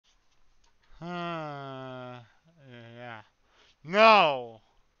No!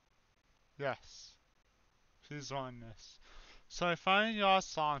 Yes. Please run this. So I finally got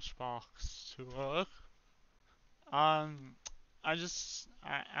Launchbox to work. Um, I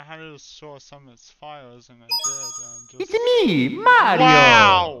had to store some of its files, and I did, and just... It's me, Mario!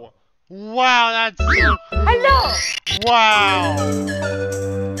 Wow! Wow, that's so cool! Hello! Wow!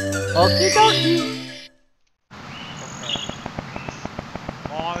 Okie dokie! Okay.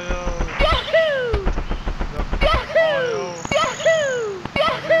 Mario! Yahoo! Mario! Yahoo!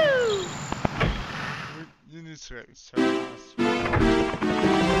 Yahoo! You need to get so fast.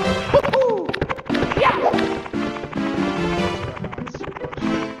 Woohoo! Yeah!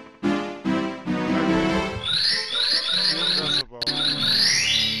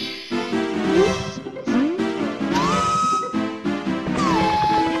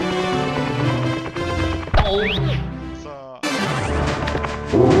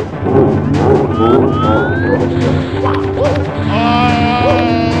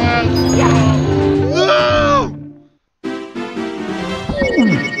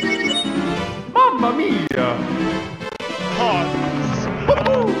 Mamma mia!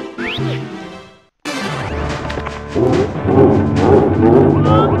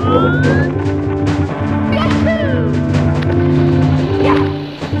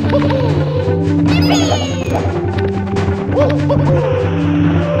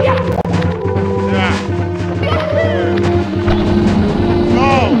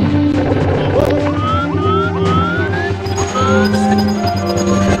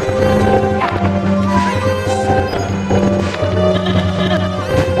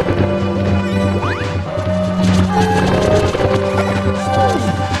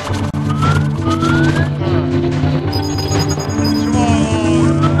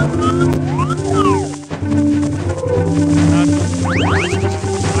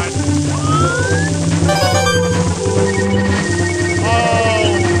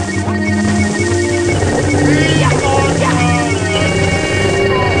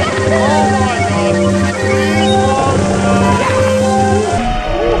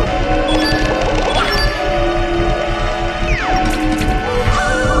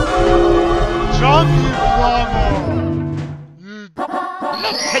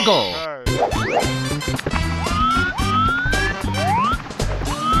 Let's go!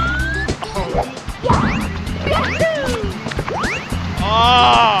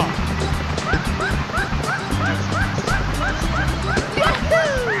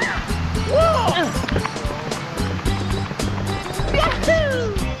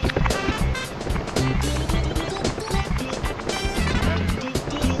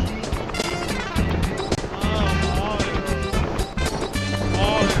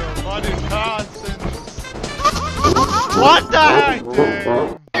 What the heck,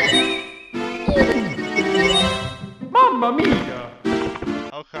 dude? Mamma mia!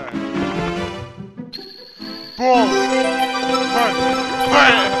 Okay. Boom! Burn!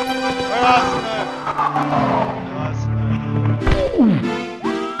 Burn! I lost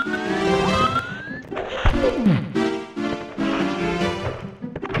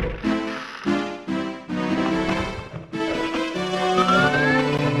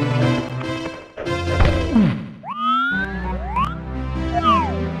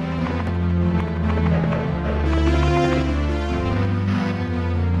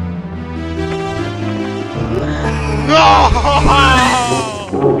No!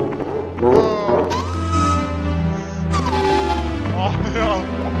 Oh no!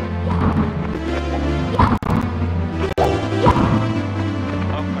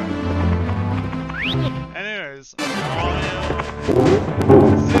 Okay. Anyways, Mario.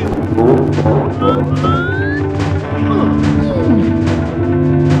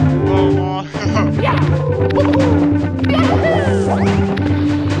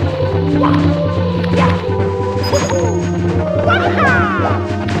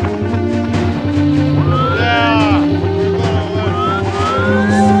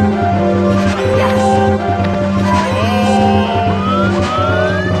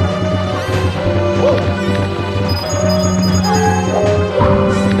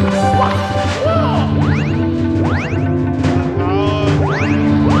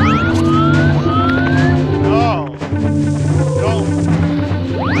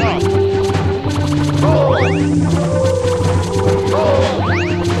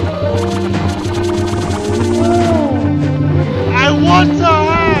 What the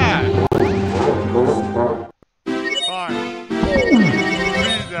heck? Fine.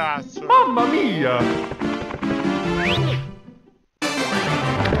 Read that, sir. Mamma mia!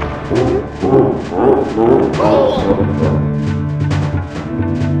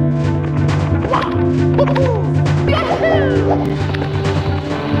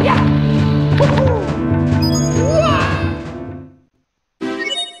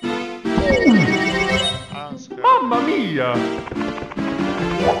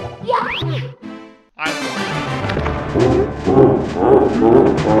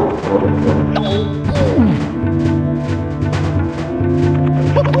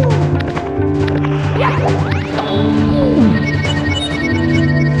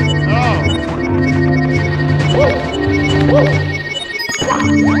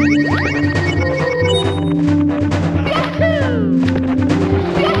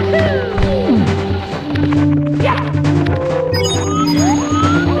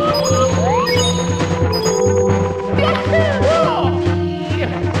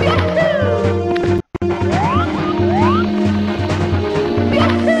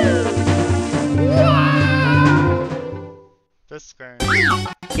 This game.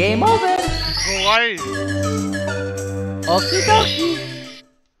 Game over. Great. Okie dokie.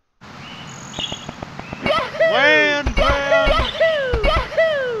 Land, land.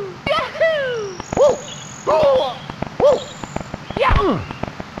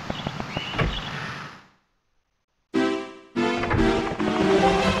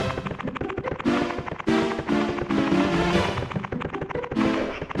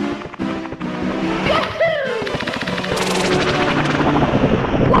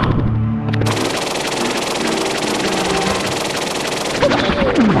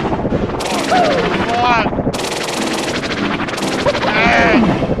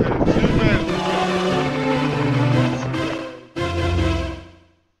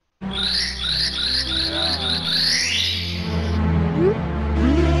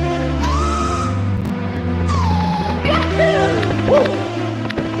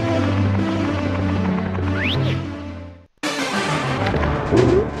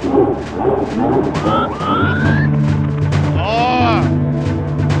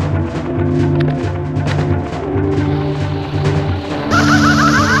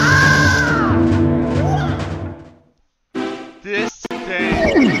 This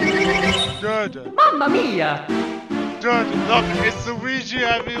game. Good. Mamma mia. Good. Look, it's Luigi,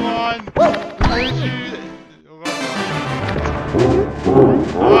 everyone. Luigi.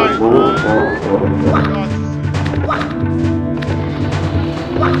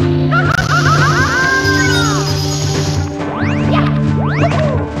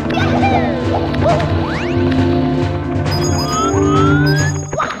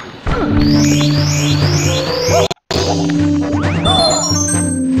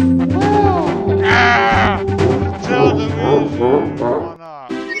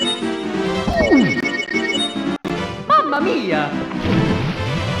 Mamma mia.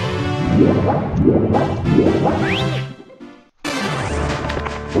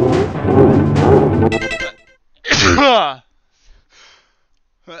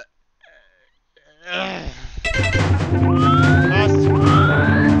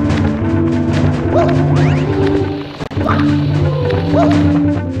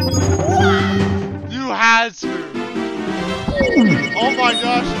 You had to. Oh my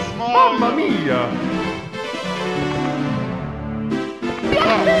gosh, it's Mario. Mamma mia!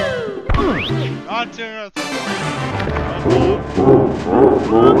 Not doing it.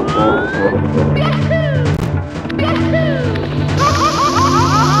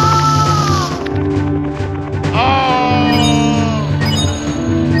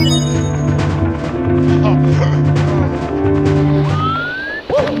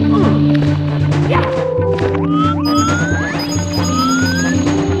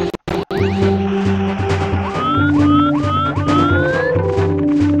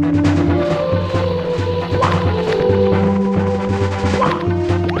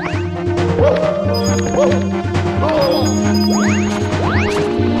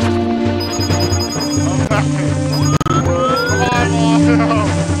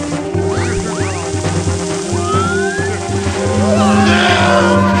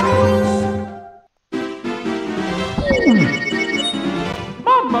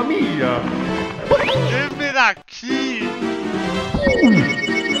 Mamma mia! Give me that key!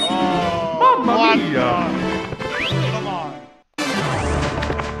 Oh, Mamma what mia! the- Come on.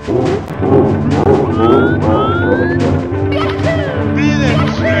 Beat it,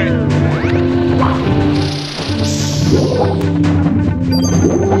 Jake!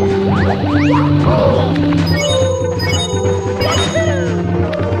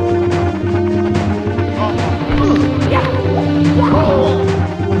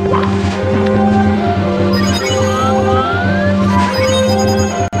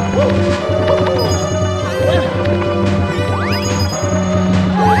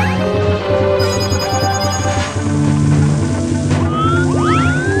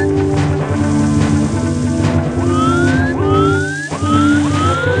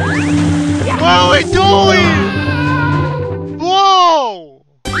 What are we doing? Whoa!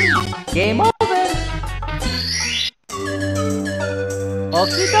 Game over.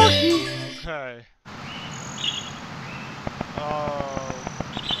 Okie dokie. Okay. Oh.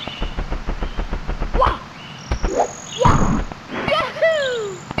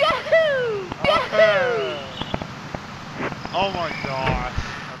 Okay. Oh my gosh.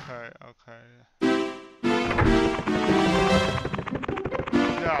 Okay, okay.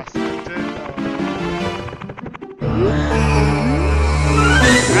 Yes, I did know.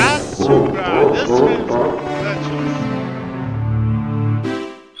 That's too bad. This game's glitches.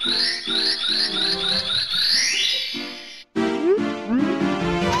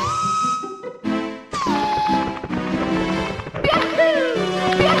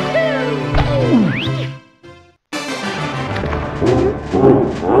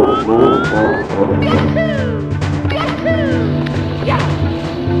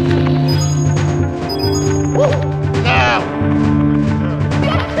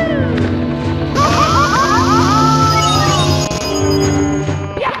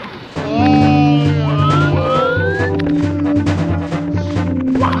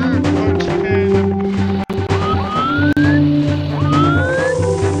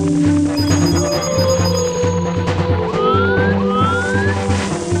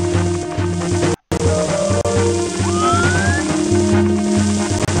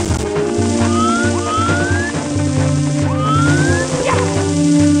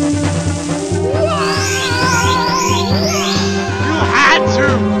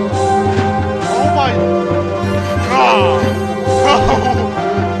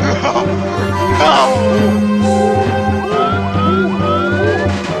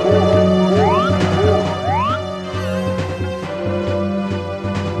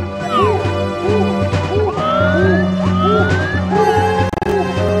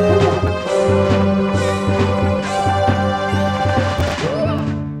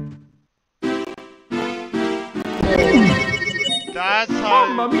 That's how.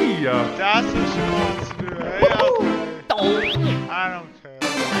 Mamma mia! That's what she wants to do, eh? Okay. I don't care.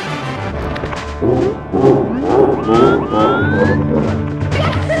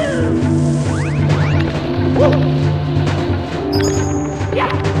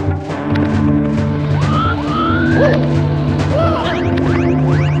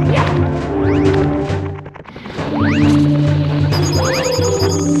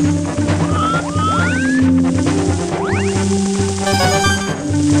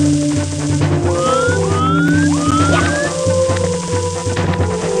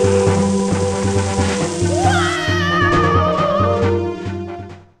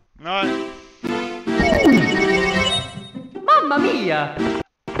 Mamma mia!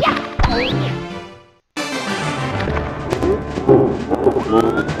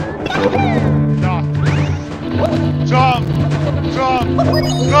 Jump! Jump!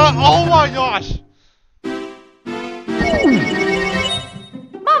 Jump! Oh my gosh!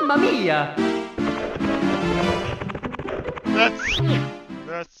 Mamma mia! That's...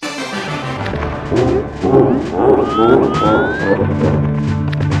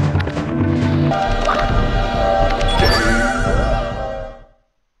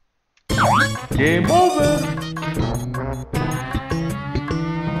 Game over!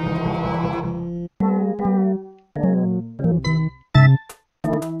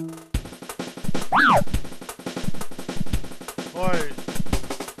 Wait.